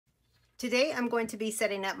Today I'm going to be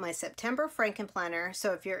setting up my September Frankenplanner,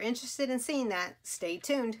 so if you're interested in seeing that, stay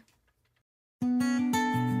tuned.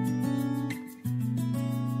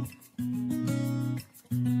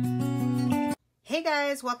 Hey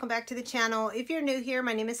guys, welcome back to the channel. If you're new here,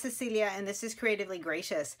 my name is Cecilia and this is Creatively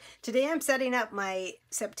Gracious. Today I'm setting up my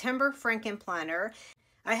September Frankenplanner.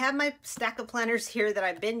 I have my stack of planners here that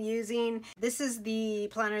I've been using. This is the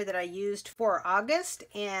planner that I used for August,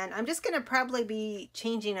 and I'm just going to probably be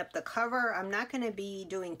changing up the cover. I'm not going to be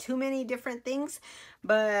doing too many different things,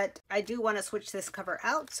 but I do want to switch this cover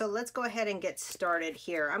out. So let's go ahead and get started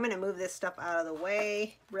here. I'm going to move this stuff out of the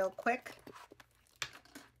way real quick.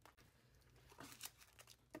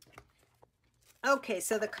 Okay,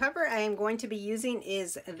 so the cover I am going to be using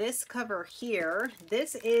is this cover here.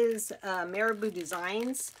 This is Marabou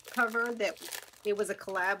Designs cover that it was a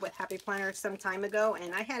collab with Happy Planner some time ago,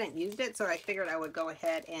 and I hadn't used it, so I figured I would go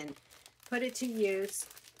ahead and put it to use.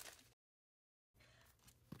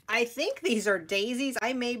 I think these are daisies.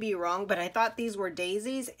 I may be wrong, but I thought these were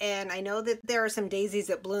daisies, and I know that there are some daisies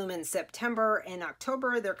that bloom in September and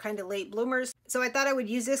October. They're kind of late bloomers. So I thought I would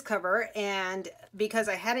use this cover, and because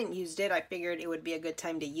I hadn't used it, I figured it would be a good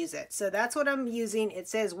time to use it. So that's what I'm using. It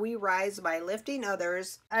says "We Rise by Lifting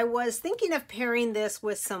Others." I was thinking of pairing this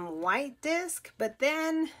with some white disc, but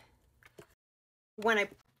then when I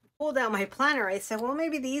pulled out my planner, I said, well,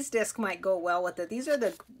 maybe these discs might go well with it. These are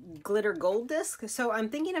the glitter gold discs, so I'm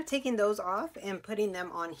thinking of taking those off and putting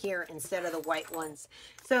them on here instead of the white ones.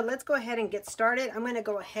 So let's go ahead and get started. I'm going to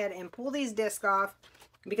go ahead and pull these discs off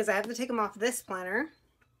because I have to take them off this planner.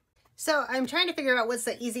 So I'm trying to figure out what's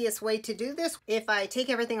the easiest way to do this. If I take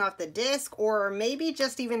everything off the disc, or maybe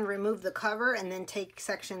just even remove the cover and then take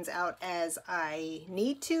sections out as I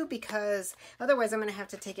need to, because otherwise I'm going to have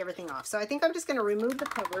to take everything off. So I think I'm just going to remove the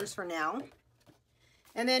covers for now.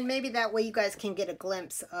 And then maybe that way you guys can get a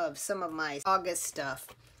glimpse of some of my August stuff.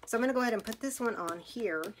 So I'm going to go ahead and put this one on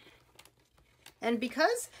here. And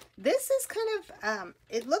because this is kind of,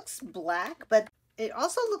 it looks black, but it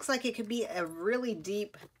also looks like it could be a really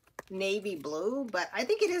deep navy blue, but I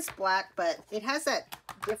think it is black, but it has that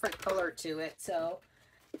different color to it. So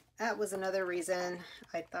that was another reason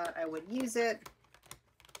I thought I would use it.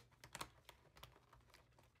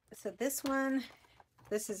 So this one,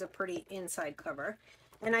 this is a pretty inside cover.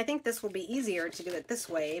 And I think this will be easier to do it this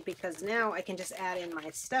way because now I can just add in my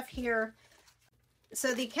stuff here.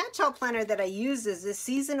 So the catch-all planner that I use is this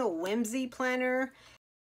Seasonal Whimsy planner.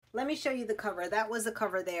 Let me show you the cover. That was the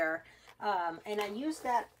cover there. And I used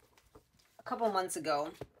that a couple months ago,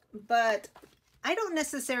 but I don't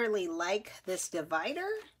necessarily like this divider,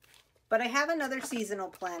 but I have another seasonal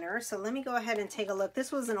planner. So let me go ahead and take a look.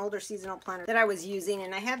 This was an older seasonal planner that I was using,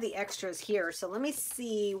 and I have the extras here. So let me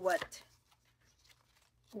see what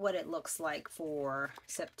it looks like for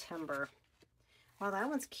September. Well, that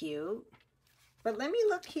one's cute. But let me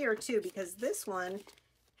look here too, because this one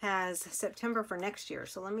has September for next year.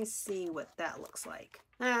 So let me see what that looks like.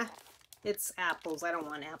 It's apples. I don't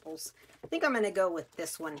want apples. I think I'm going to go with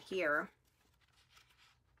this one here.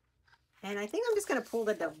 And I think I'm just going to pull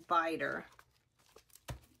the divider.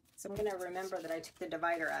 So I'm going to remember that I took the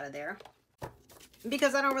divider out of there,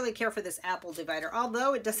 because I don't really care for this apple divider,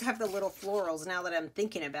 although it does have the little florals now that I'm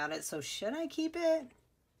thinking about it. So should I keep it?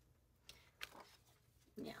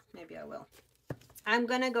 Yeah, maybe I will. I'm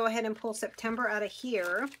going to go ahead and pull September out of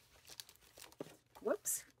here.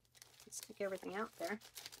 Whoops. Let's take everything out there.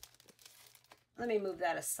 Let me move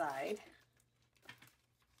that aside.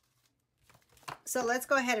 So let's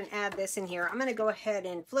go ahead and add this in here. I'm going to go ahead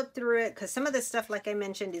and flip through it because some of this stuff, like I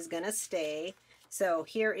mentioned, is going to stay. So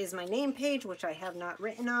here is my name page, which I have not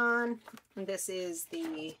written on. And this is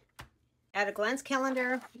the At a Glance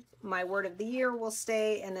calendar. My word of the year will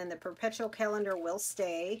stay, and then the perpetual calendar will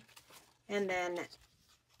stay. And then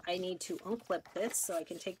I need to unclip this so I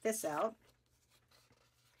can take this out.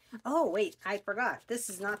 Oh, wait, I forgot. This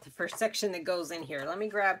is not the first section that goes in here. Let me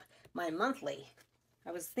grab my monthly.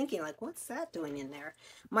 I was thinking, like, what's that doing in there?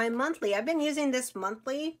 My monthly. I've been using this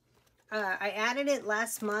monthly. I added it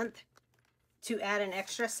last month to add an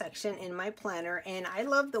extra section in my planner, and I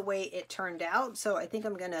love the way it turned out. So I think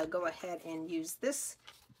I'm going to go ahead and use this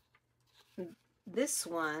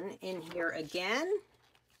one in here again.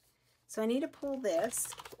 So I need to pull this.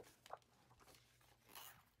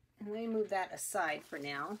 And let me move that aside for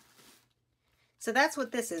now. So that's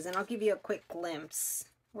what this is, and I'll give you a quick glimpse.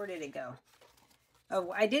 Where did it go?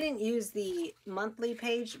 Oh, I didn't use the monthly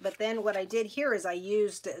page, but then what I did here is I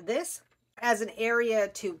used this as an area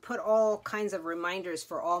to put all kinds of reminders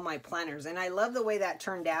for all my planners, and I love the way that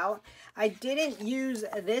turned out. I didn't use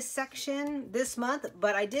this section this month,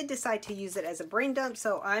 but I did decide to use it as a brain dump,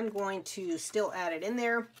 so I'm going to still add it in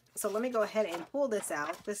there. So let me go ahead and pull this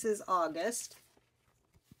out. This is August,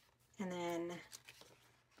 and then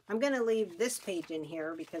I'm going to leave this page in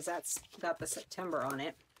here because that's got the September on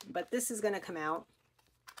it, but this is going to come out,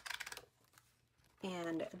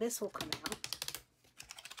 and this will come out.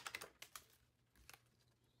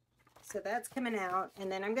 So that's coming out,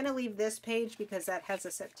 and then I'm going to leave this page because that has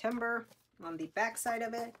a September on the back side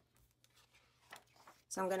of it.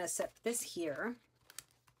 So I'm going to set this here.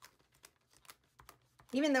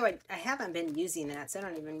 Even though I haven't been using that, so I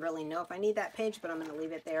don't even really know if I need that page, but I'm going to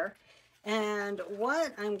leave it there. And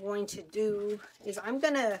what I'm going to do is I'm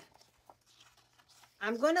going to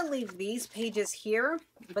leave these pages here,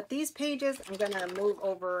 but these pages I'm going to move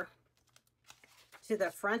over to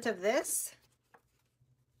the front of this.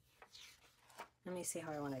 Let me see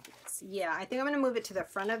how I want to do this. Yeah, I think I'm going to move it to the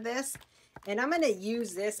front of this, and I'm going to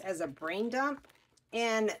use this as a brain dump.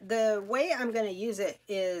 And the way I'm going to use it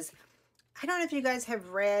is, I don't know if you guys have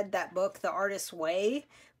read that book, The Artist's Way,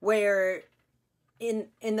 where in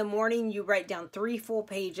the morning you write down 3 full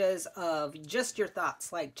pages of just your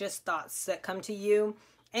thoughts, like just thoughts that come to you.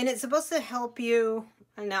 And it's supposed to help you.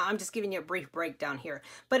 Now I'm just giving you a brief breakdown here,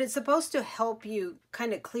 but it's supposed to help you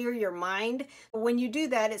kind of clear your mind. When you do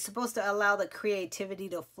that, it's supposed to allow the creativity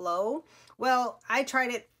to flow. Well, I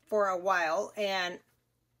tried it for a while, and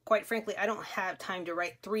quite frankly, I don't have time to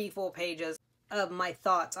write 3 full pages of my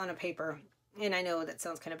thoughts on a paper. And I know that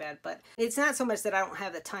sounds kind of bad, but it's not so much that I don't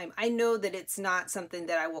have the time. I know that it's not something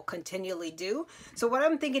that I will continually do. So what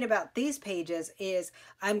I'm thinking about these pages is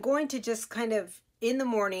I'm going to just kind of, in the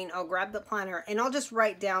morning, I'll grab the planner and I'll just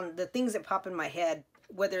write down the things that pop in my head,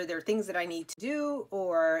 whether they're things that I need to do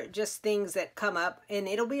or just things that come up, and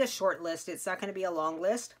it'll be a short list. It's not going to be a long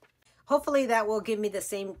list. Hopefully that will give me the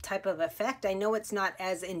same type of effect. I know it's not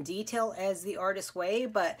as in detail as The Artist's Way,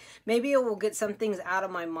 but maybe it will get some things out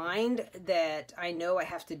of my mind that I know I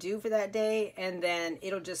have to do for that day, and then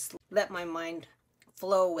it'll just let my mind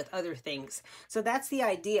flow with other things. So that's the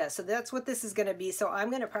idea. So that's what this is going to be. So I'm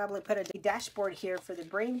going to probably put a dashboard here for the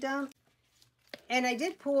brain dump. And I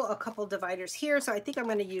did pull a couple dividers here, so I think I'm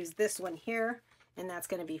going to use this one here, and that's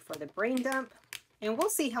going to be for the brain dump. And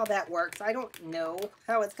we'll see how that works. I don't know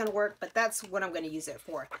how it's going to work, but that's what I'm going to use it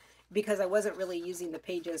for, because I wasn't really using the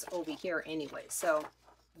pages over here anyway. So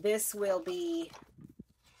this will be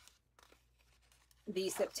the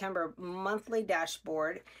September monthly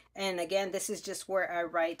dashboard. And again, this is just where I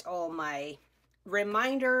write all my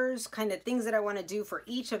reminders, kind of things that I want to do for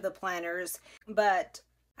each of the planners. But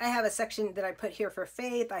I have a section that I put here for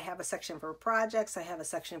faith. I have a section for projects. I have a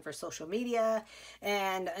section for social media.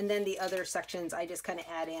 And then the other sections I just kind of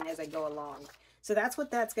add in as I go along. So that's what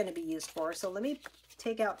that's going to be used for. So let me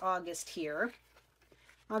take out August here.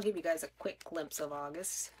 I'll give you guys a quick glimpse of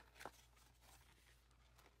August.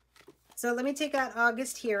 So let me take out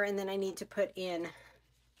August here, and then I need to put in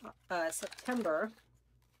September.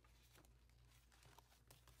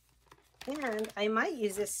 And I might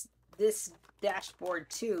use this dashboard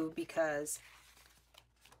too, because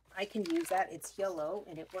I can use that. It's yellow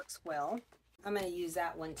and it works well. I'm going to use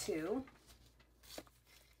that one too.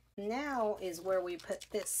 Now is where we put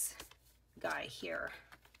this guy here.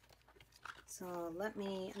 So I'm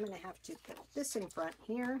going to have to put this in front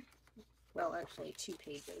here. Well, actually 2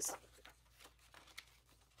 pages.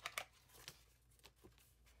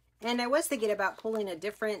 And I was thinking about pulling a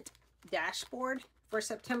different dashboard for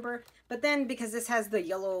September, but then because this has the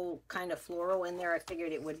yellow kind of floral in there, I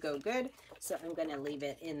figured it would go good. So I'm going to leave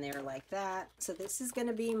it in there like that. So this is going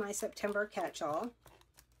to be my September catch-all.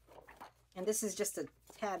 And this is just a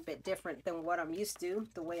tad bit different than what I'm used to,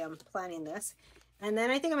 the way I'm planning this. And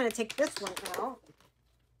then I think I'm going to take this one out.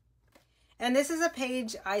 And this is a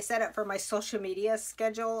page I set up for my social media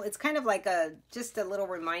schedule. It's kind of like just a little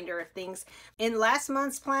reminder of things. In last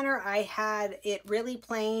month's planner, I had it really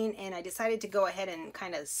plain, and I decided to go ahead and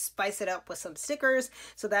kind of spice it up with some stickers.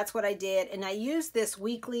 So that's what I did. And I used this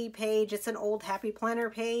weekly page. It's an old Happy Planner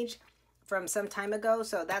page from some time ago.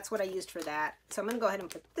 So that's what I used for that. So I'm going to go ahead and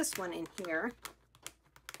put this one in here,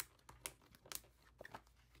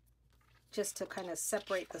 just to kind of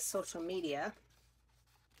separate the social media.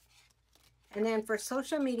 And then for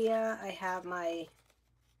social media, I have my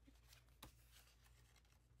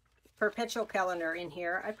perpetual calendar in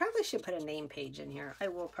here. I probably should put a name page in here. I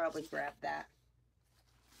will probably grab that.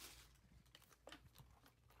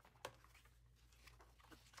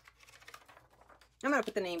 I'm going to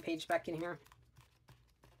put the name page back in here.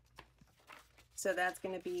 So that's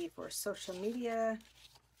going to be for social media.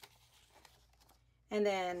 And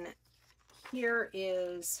then here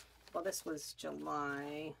is, well, this was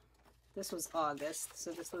July. This was August. So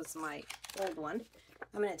this was my old one.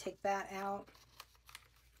 I'm going to take that out.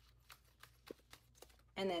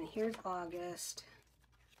 And then here's August.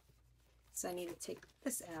 So I need to take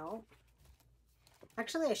this out.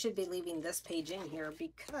 Actually, I should be leaving this page in here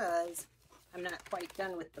because I'm not quite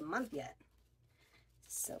done with the month yet.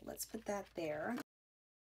 So let's put that there.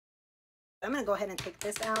 I'm going to go ahead and take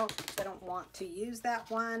this out because I don't want to use that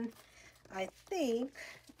one. I think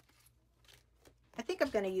I'm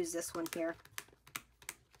going to use this one here.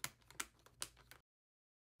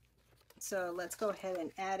 So let's go ahead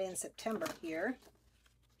and add in September here.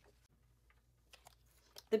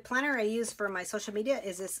 The planner I use for my social media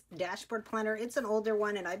is this dashboard planner. It's an older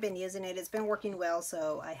one and I've been using it. It's been working well,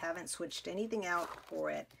 so I haven't switched anything out for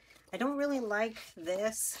it. I don't really like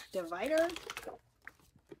this divider,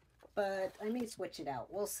 but I may switch it out.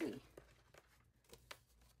 We'll see.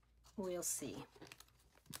 We'll see.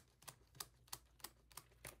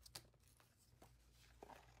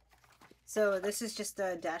 So this is just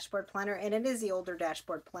a dashboard planner, and it is the older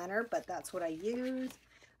dashboard planner, but that's what I use.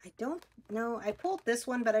 I don't know. I pulled this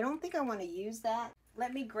one, but I don't think I want to use that.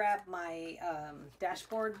 Let me grab my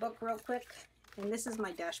dashboard book real quick. And this is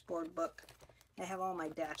my dashboard book. I have all my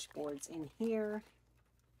dashboards in here.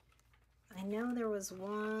 I know there was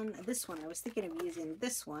one, this one. I was thinking of using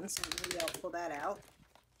this one, so maybe I'll pull that out.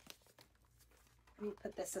 Let me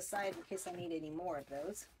put this aside in case I need any more of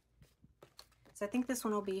those. So I think this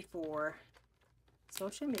one will be for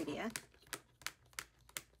social media.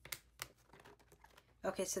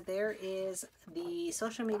 Okay, so there is the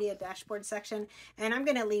social media dashboard section, and I'm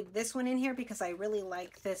going to leave this one in here because I really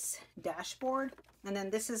like this dashboard. And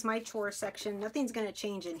then this is my chore section. Nothing's going to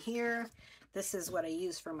change in here. This is what I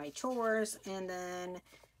use for my chores. And then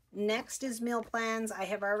next is meal plans. I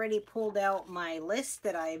have already pulled out my list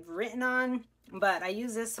that I've written on, but I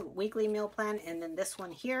use this weekly meal plan and then this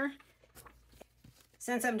one here.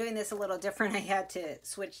 Since I'm doing this a little different, I had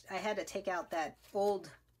to take out that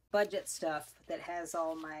old budget stuff that has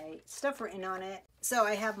all my stuff written on it. So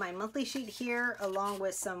I have my monthly sheet here along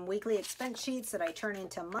with some weekly expense sheets that I turn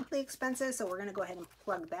into monthly expenses. So we're going to go ahead and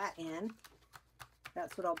plug that in.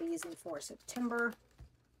 That's what I'll be using for September.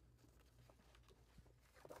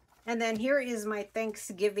 And then here is my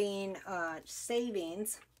Thanksgiving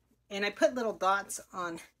savings. And I put little dots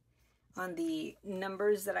on the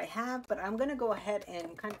numbers that I have, but I'm going to go ahead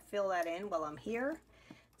and kind of fill that in while I'm here.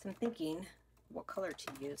 So I'm thinking what color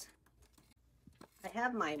to use. I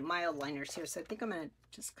have my mild liners here, so I think I'm going to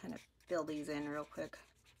just kind of fill these in real quick.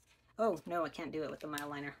 Oh, no, I can't do it with the mild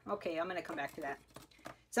liner. Okay, I'm going to come back to that.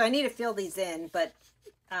 So I need to fill these in, but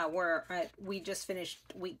we just finished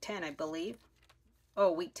week 10, I believe.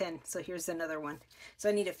 Oh, week 10. So here's another one. So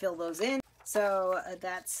I need to fill those in. So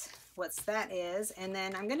that's what that is. And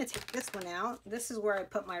then I'm going to take this one out. This is where I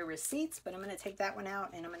put my receipts, but I'm going to take that one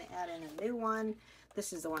out and I'm going to add in a new one.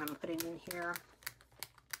 This is the one I'm putting in here.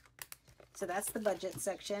 So that's the budget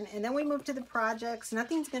section. And then we move to the projects.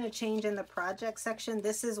 Nothing's going to change in the project section.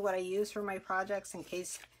 This is what I use for my projects in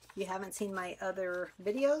case you haven't seen my other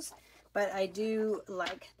videos. But I do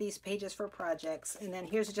like these pages for projects. And then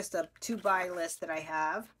here's just a to-buy list that I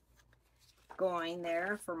have going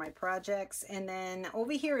there for my projects. And then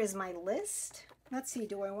over here is my list. Let's see,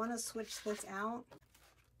 do I want to switch this out?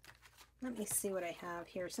 Let me see what I have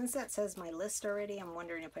here. Since that says my list already, I'm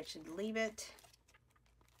wondering if I should leave it.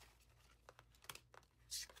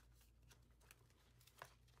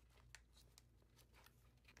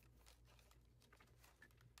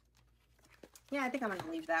 Yeah, I think I'm going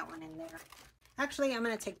to leave that one in there. Actually, I'm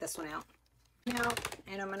going to take this one out now,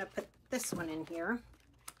 and I'm going to put this one in here.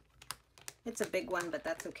 It's a big one, but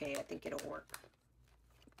that's okay. I think it'll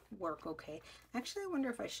work okay. Actually, I wonder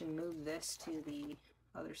if I should move this to the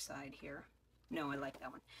other side here. No, I like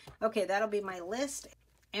that one. Okay, that'll be my list.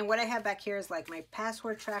 And what I have back here is like my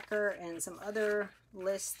password tracker and some other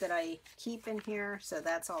lists that I keep in here. So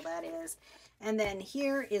that's all that is. And then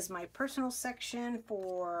here is my personal section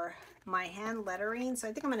for my hand lettering. So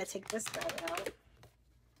I think I'm going to take this guy out.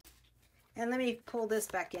 And let me pull this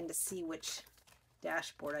back in to see which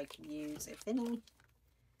dashboard I can use, if any.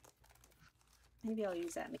 Maybe I'll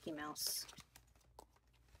use that Mickey Mouse.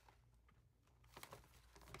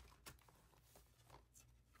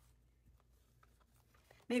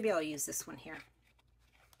 Maybe I'll use this one here.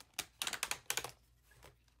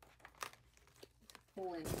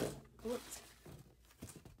 Pull in. Whoops.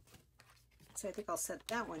 So I think I'll set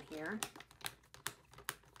that one here.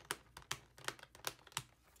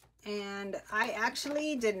 And I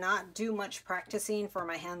actually did not do much practicing for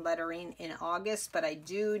my hand lettering in August, but I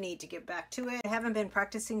do need to get back to it. I haven't been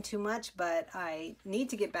practicing too much, but I need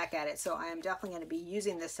to get back at it. So I am definitely going to be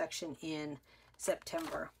using this section in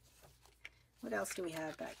September. What else do we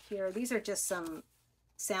have back here? These are just some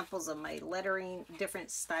samples of my lettering,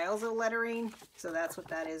 different styles of lettering. So that's what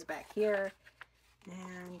that is back here.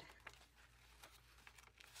 And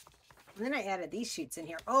then I added these sheets in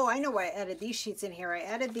here. Oh, I know why I added these sheets in here. I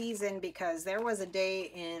added these in because there was a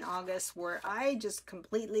day in August where I just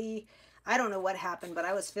completely, I don't know what happened, but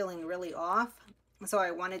I was feeling really off. So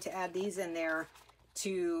I wanted to add these in there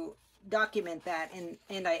to document that.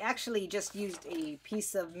 And I actually just used a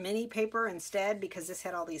piece of mini paper instead because this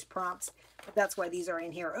had all these prompts. But that's why these are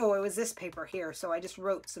in here. Oh, it was this paper here. So I just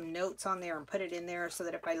wrote some notes on there and put it in there so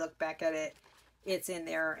that if I look back at it, it's in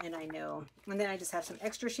there and I know. And then I just have some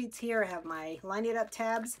extra sheets here. I have my line it up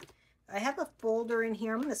tabs. I have a folder in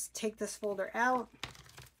here. I'm going to take this folder out.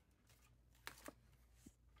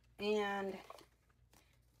 And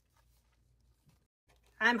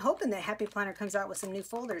I'm hoping that Happy Planner comes out with some new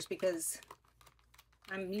folders because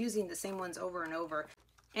I'm using the same ones over and over.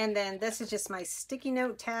 And then this is just my sticky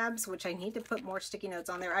note tabs, which I need to put more sticky notes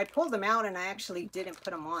on there. I pulled them out and I actually didn't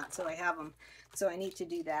put them on, so I have them. So I need to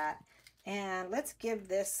do that. And let's give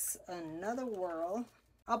this another whirl.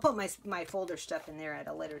 I'll put my folder stuff in there at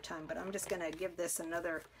a later time, but I'm just going to give this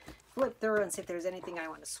another flip through and see if there's anything I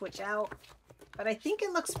want to switch out. But I think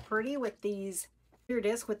it looks pretty with these. Here it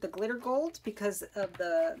is with the glitter gold because of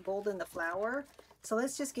the gold in the flower. So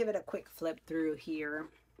let's just give it a quick flip through here.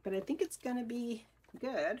 But I think it's going to be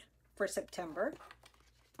good for September.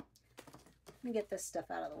 Let me get this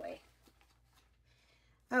stuff out of the way.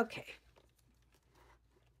 Okay.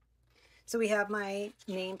 So we have my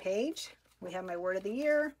name page, we have my word of the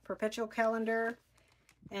year, perpetual calendar,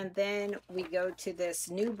 and then we go to this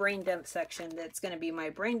new brain dump section that's going to be my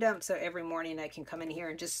brain dump. So every morning I can come in here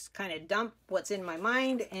and just kind of dump what's in my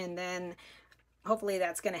mind, and then hopefully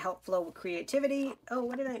that's going to help flow with creativity. Oh,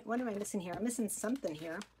 what am I missing here? I'm missing something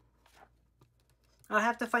here. I'll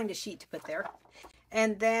have to find a sheet to put there.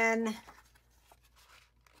 And then,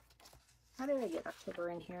 how did I get October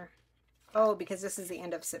in here? Oh, because this is the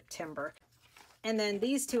end of September. And then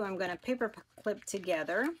these two I'm going to paper clip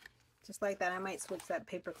together, just like that. I might switch that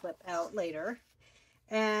paper clip out later.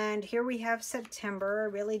 And here we have September.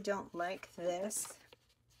 I really don't like this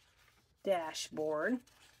dashboard,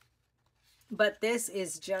 but this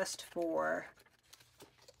is just for,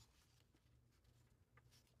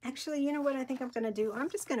 actually, you know what I think I'm going to do? I'm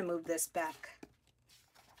just going to move this back.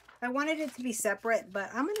 I wanted it to be separate, but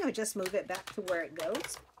I'm going to just move it back to where it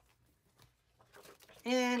goes.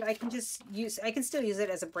 And I can just use, I can still use it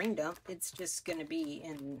as a brain dump. It's just going to be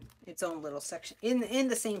in its own little section, in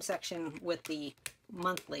the same section with the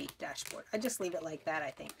monthly dashboard. I just leave it like that, I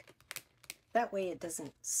think. That way it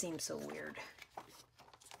doesn't seem so weird.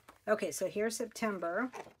 Okay, so here's September.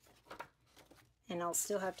 And I'll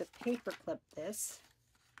still have to paper clip this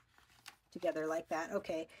together like that.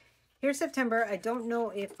 Okay, here's September. I don't know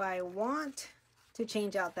if I want to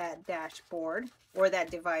change out that dashboard or that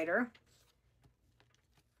divider.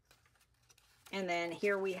 And then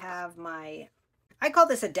here we have my, I call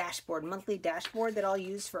this a dashboard, monthly dashboard that I'll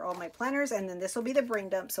use for all my planners. And then this will be the brain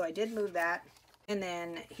dump. So I did move that. And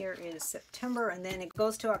then here is September. And then it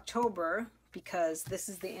goes to October because this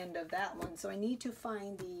is the end of that one. So I need to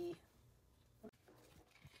find the,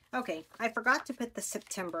 okay, I forgot to put the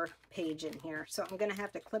September page in here. So I'm going to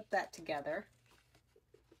have to clip that together.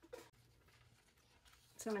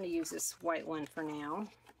 So I'm going to use this white one for now.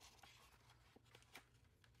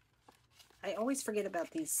 I always forget about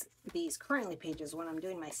these currently pages when I'm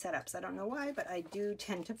doing my setups. I don't know why, but I do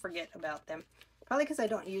tend to forget about them. Probably because I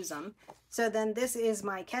don't use them. So then this is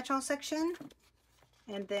my catch-all section.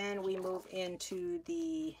 And then we move into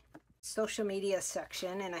the social media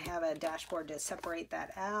section. And I have a dashboard to separate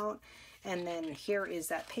that out. And then here is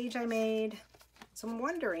that page I made. So I'm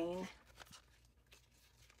wondering,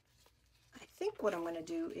 I think what I'm going to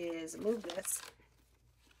do is move this.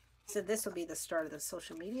 So this will be the start of the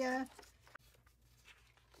social media.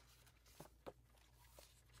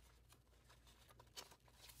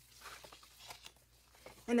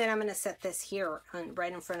 And then I'm going to set this here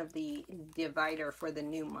right in front of the divider for the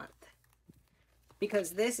new month.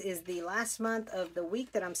 Because this is the last month of the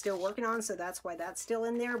week that I'm still working on, so that's why that's still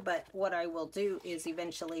in there. But what I will do is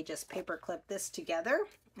eventually just paper clip this together.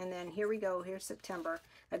 And then here we go, here's September.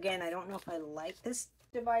 Again, I don't know if I like this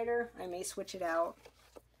divider. I may switch it out.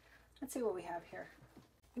 Let's see what we have here.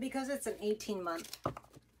 Because it's an 18-month,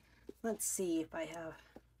 let's see if I have,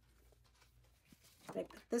 did I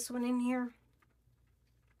put this one in here?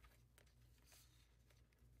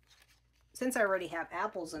 Since I already have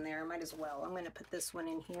apples in there, I might as well. I'm going to put this one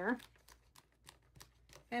in here.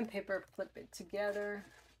 And paper clip it together.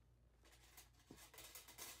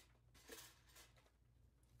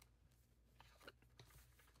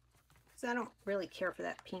 So I don't really care for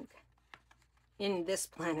that pink in this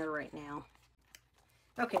planner right now.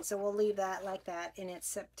 Okay, so we'll leave that like that. And it's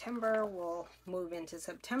September. We'll move into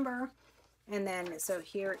September. And then, so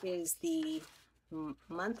here is the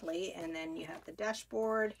monthly, and then you have the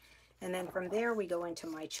dashboard. And then from there we go into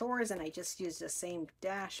my chores, and I just use the same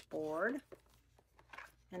dashboard.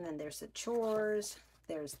 And then there's the chores,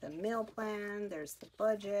 there's the meal plan, there's the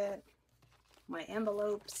budget, my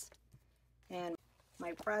envelopes, and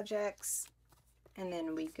my projects. And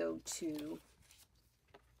then we go to,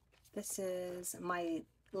 this is my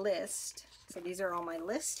list. So these are all my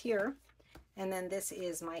lists here. And then this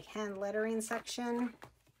is my hand lettering section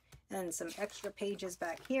and some extra pages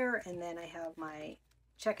back here. And then I have my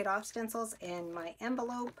check it off stencils and my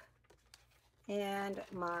envelope and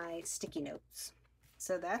my sticky notes.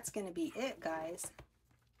 So that's going to be it, guys.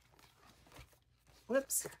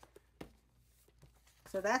 Whoops.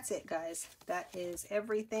 So that's it, guys. That is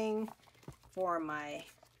everything for my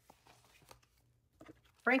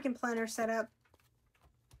Frankenplanner setup.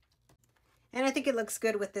 And I think it looks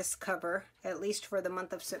good with this cover, at least for the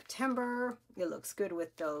month of September. It looks good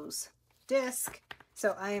with those discs.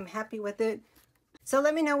 So I am happy with it. So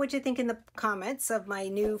let me know what you think in the comments of my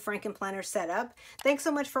new Frankenplanner setup. Thanks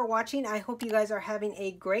so much for watching. I hope you guys are having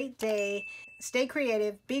a great day. Stay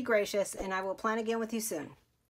creative, be gracious, and I will plan again with you soon.